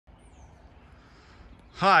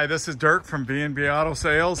Hi, this is Dirk from B&B Auto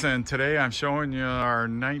Sales, and today I'm showing you our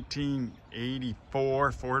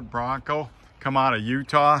 1984 Ford Bronco. Come out of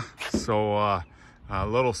Utah, so a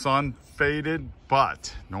little sun faded,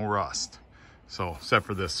 but no rust. So, except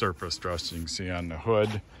for this surface rust you can see on the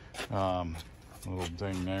hood. Little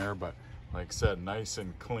ding there, but like I said, nice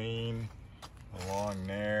and clean along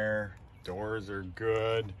there. Doors are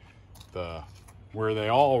good. Where they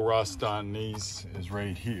all rust on these is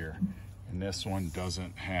right here. And this one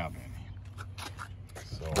doesn't have any.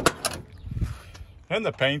 So, and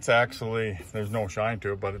the paint's actually, there's no shine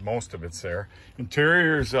to it, but most of it's there.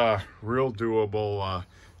 Interior's real doable,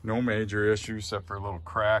 no major issues except for a little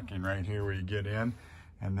cracking right here where you get in.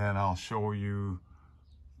 And then I'll show you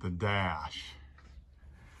the dash.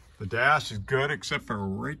 The dash is good except for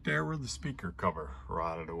right there where the speaker cover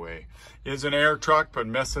rotted away. It's an air truck, but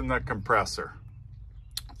missing the compressor.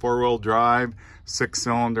 4-wheel drive,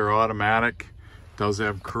 6-cylinder automatic, does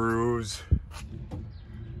have cruise.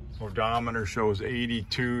 Odometer shows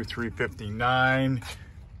 82, 359.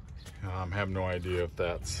 Have no idea if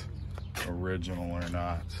that's original or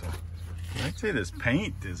not. So I'd say this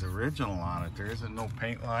paint is original on it. There isn't no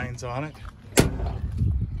paint lines on it. Got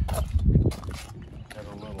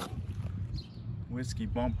a little whiskey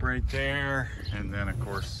bump right there, and then of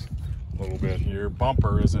course a little bit here.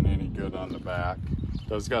 Bumper isn't any good on the back.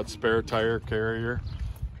 Does got spare tire carrier.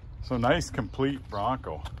 So nice complete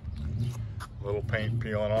Bronco. Little paint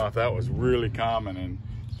peeling off. That was really common in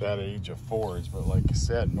that age of Fords, but like I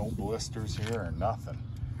said, no blisters here or nothing.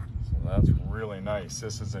 So that's really nice.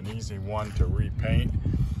 This is an easy one to repaint.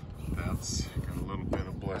 That's got a little bit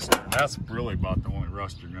of blister. And that's really about the only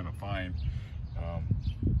rust you're gonna find,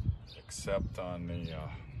 except on the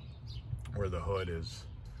where the hood is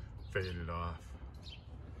faded off.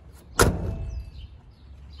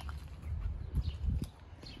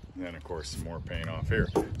 And then of course some more paint off here.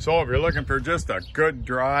 So if you're looking for just a good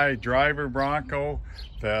dry driver Bronco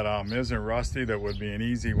that isn't rusty, that would be an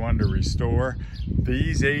easy one to restore,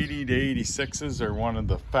 these 80 to 86s are one of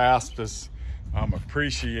the fastest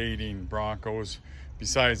appreciating Broncos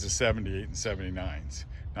besides the 78 and 79s.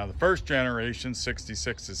 Now the first generation,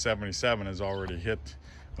 66 to 77, has already hit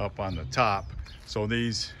up on the top. So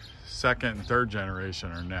these second and third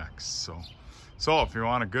generation are next. So if you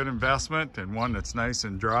want a good investment and one that's nice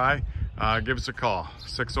and dry, give us a call,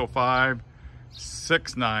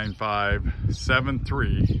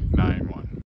 605-695-73